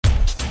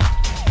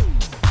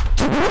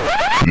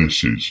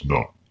This is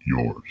not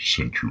your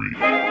century.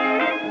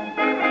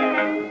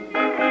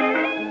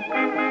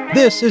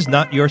 This is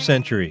Not Your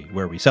Century,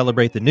 where we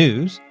celebrate the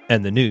news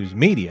and the news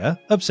media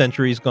of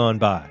centuries gone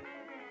by.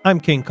 I'm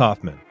King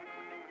Kaufman.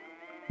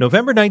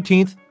 November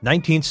 19th,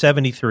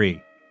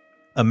 1973.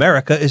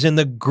 America is in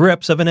the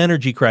grips of an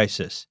energy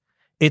crisis.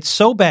 It's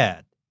so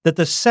bad that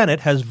the Senate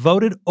has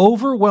voted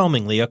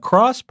overwhelmingly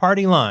across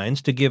party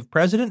lines to give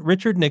President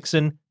Richard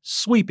Nixon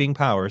sweeping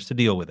powers to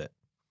deal with it.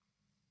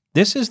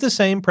 This is the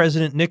same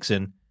President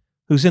Nixon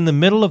who's in the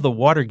middle of the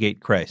Watergate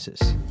crisis.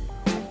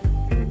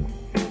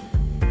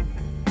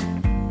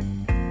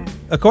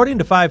 According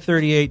to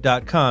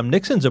 538.com,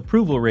 Nixon's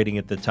approval rating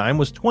at the time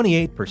was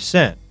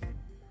 28%.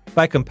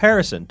 By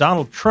comparison,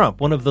 Donald Trump,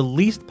 one of the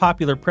least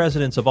popular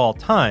presidents of all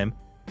time,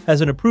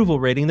 has an approval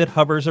rating that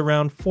hovers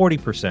around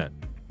 40%.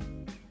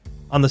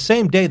 On the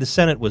same day the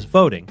Senate was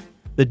voting,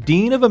 the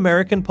Dean of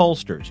American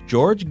Pollsters,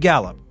 George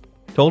Gallup,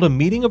 told a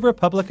meeting of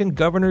Republican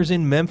governors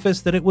in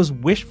Memphis that it was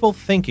wishful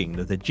thinking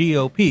that the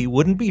GOP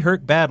wouldn't be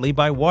hurt badly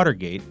by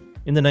Watergate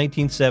in the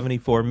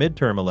 1974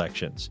 midterm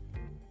elections.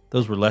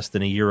 Those were less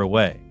than a year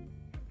away.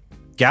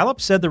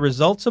 Gallup said the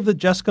results of the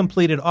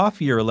just-completed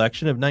off-year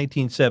election of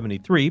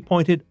 1973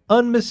 pointed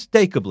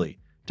unmistakably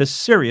to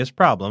serious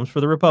problems for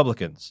the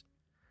Republicans,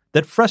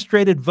 that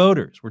frustrated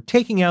voters were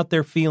taking out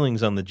their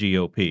feelings on the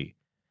GOP,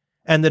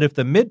 and that if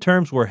the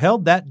midterms were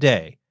held that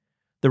day,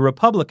 the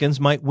Republicans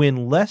might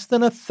win less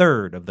than a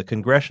third of the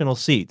congressional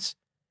seats,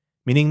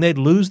 meaning they'd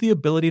lose the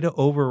ability to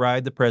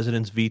override the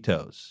president's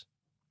vetoes.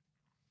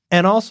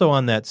 And also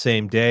on that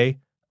same day,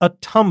 a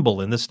tumble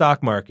in the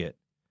stock market,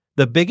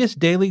 the biggest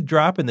daily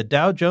drop in the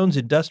Dow Jones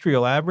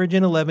Industrial Average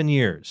in 11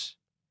 years.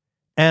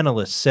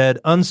 Analysts said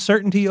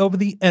uncertainty over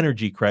the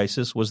energy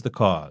crisis was the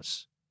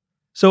cause.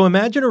 So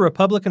imagine a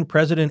Republican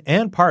president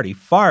and party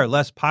far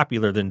less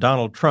popular than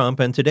Donald Trump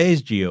and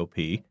today's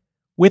GOP,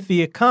 with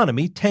the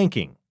economy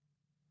tanking.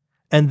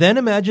 And then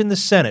imagine the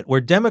Senate,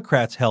 where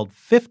Democrats held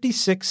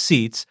 56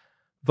 seats,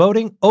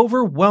 voting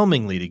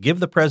overwhelmingly to give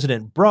the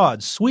president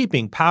broad,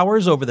 sweeping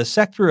powers over the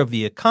sector of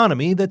the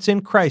economy that's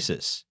in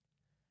crisis.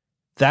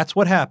 That's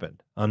what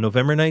happened on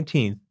November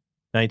 19th,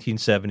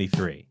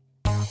 1973.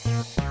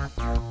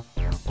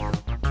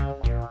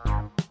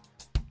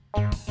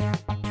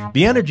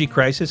 The energy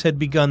crisis had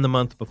begun the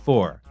month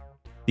before.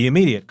 The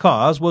immediate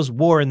cause was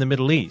war in the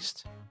Middle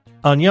East.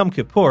 On Yom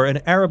Kippur, an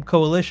Arab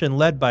coalition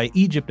led by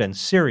Egypt and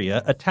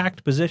Syria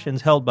attacked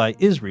positions held by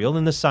Israel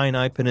in the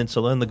Sinai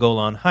Peninsula and the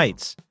Golan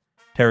Heights,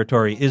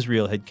 territory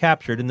Israel had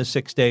captured in the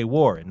Six-Day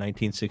War in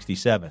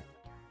 1967.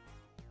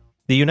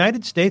 The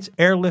United States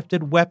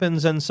airlifted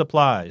weapons and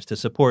supplies to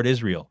support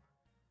Israel,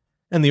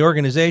 and the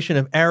Organization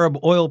of Arab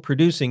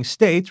Oil-Producing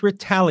States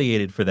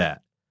retaliated for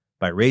that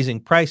by raising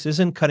prices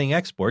and cutting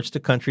exports to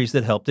countries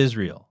that helped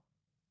Israel.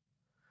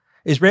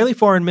 Israeli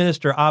Foreign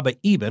Minister Abba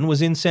Eban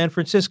was in San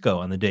Francisco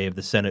on the day of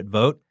the Senate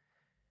vote.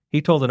 He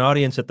told an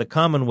audience at the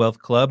Commonwealth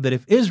Club that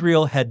if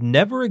Israel had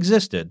never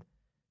existed,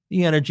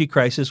 the energy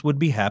crisis would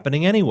be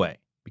happening anyway,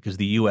 because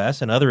the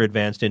U.S. and other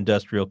advanced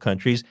industrial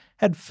countries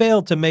had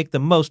failed to make the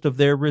most of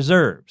their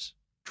reserves,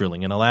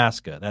 drilling in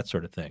Alaska, that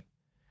sort of thing.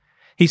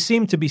 He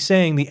seemed to be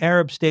saying the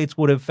Arab states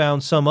would have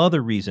found some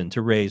other reason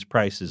to raise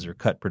prices or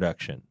cut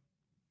production.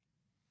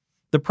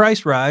 The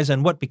price rise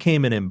and what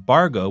became an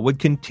embargo would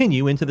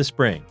continue into the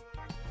spring.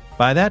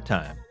 By that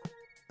time,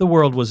 the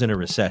world was in a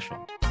recession.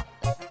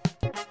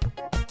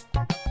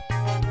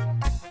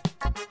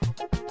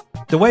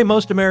 The way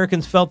most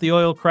Americans felt the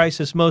oil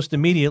crisis most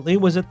immediately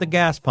was at the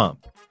gas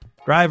pump.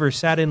 Drivers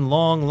sat in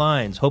long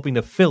lines hoping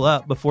to fill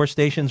up before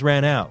stations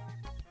ran out.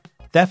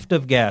 Theft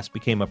of gas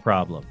became a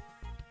problem.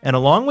 And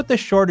along with the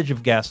shortage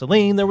of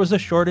gasoline, there was a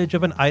shortage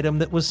of an item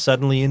that was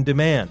suddenly in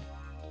demand: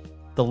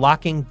 the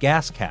locking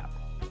gas cap.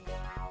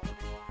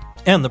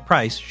 And the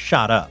price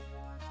shot up.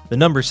 The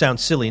number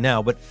sounds silly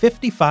now, but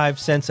 55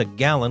 cents a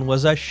gallon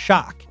was a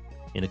shock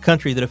in a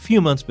country that a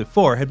few months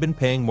before had been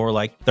paying more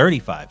like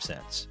 35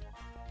 cents.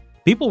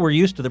 People were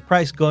used to the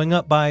price going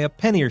up by a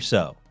penny or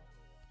so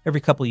every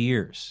couple of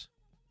years.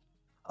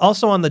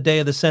 Also on the day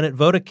of the Senate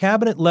vote, a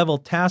cabinet-level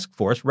task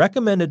force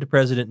recommended to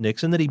President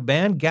Nixon that he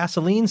ban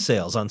gasoline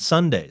sales on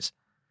Sundays.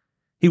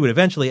 He would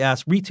eventually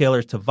ask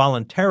retailers to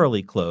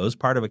voluntarily close,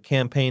 part of a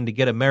campaign to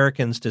get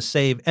Americans to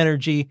save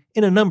energy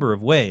in a number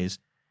of ways,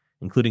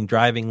 including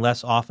driving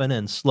less often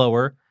and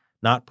slower,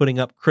 not putting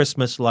up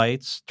Christmas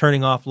lights,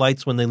 turning off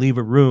lights when they leave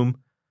a room.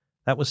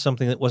 That was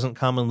something that wasn't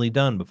commonly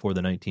done before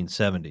the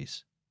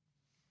 1970s.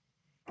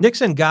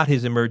 Nixon got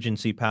his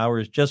emergency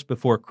powers just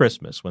before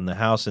Christmas when the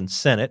House and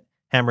Senate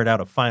hammered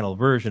out a final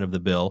version of the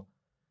bill.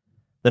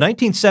 The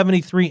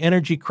 1973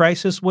 energy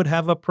crisis would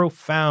have a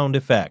profound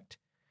effect.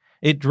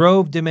 It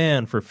drove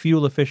demand for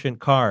fuel-efficient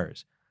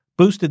cars,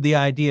 boosted the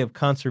idea of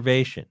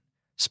conservation,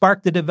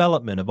 sparked the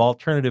development of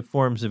alternative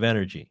forms of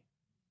energy.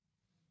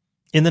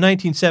 In the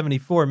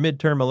 1974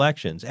 midterm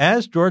elections,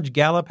 as George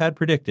Gallup had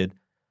predicted,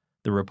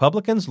 the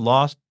Republicans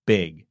lost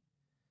big.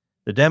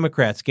 The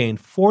Democrats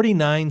gained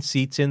 49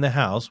 seats in the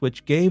House,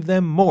 which gave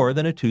them more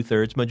than a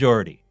two-thirds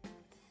majority.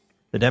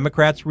 The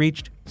Democrats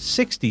reached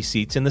 60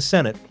 seats in the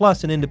Senate,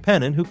 plus an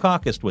independent who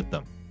caucused with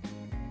them.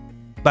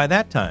 By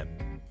that time,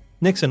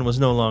 Nixon was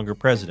no longer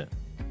president.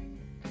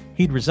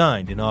 He'd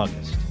resigned in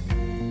August.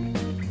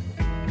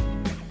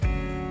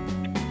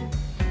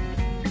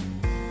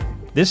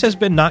 This has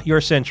been Not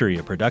Your Century,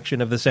 a production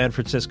of the San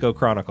Francisco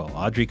Chronicle.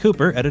 Audrey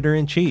Cooper,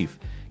 editor-in-chief.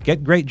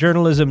 Get great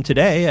journalism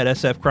today at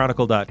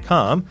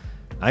sfchronicle.com.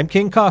 I'm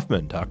King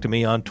Kaufman. Talk to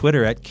me on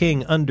Twitter at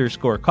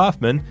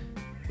King_Kaufman.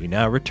 We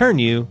now return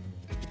you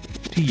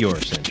to your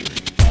century.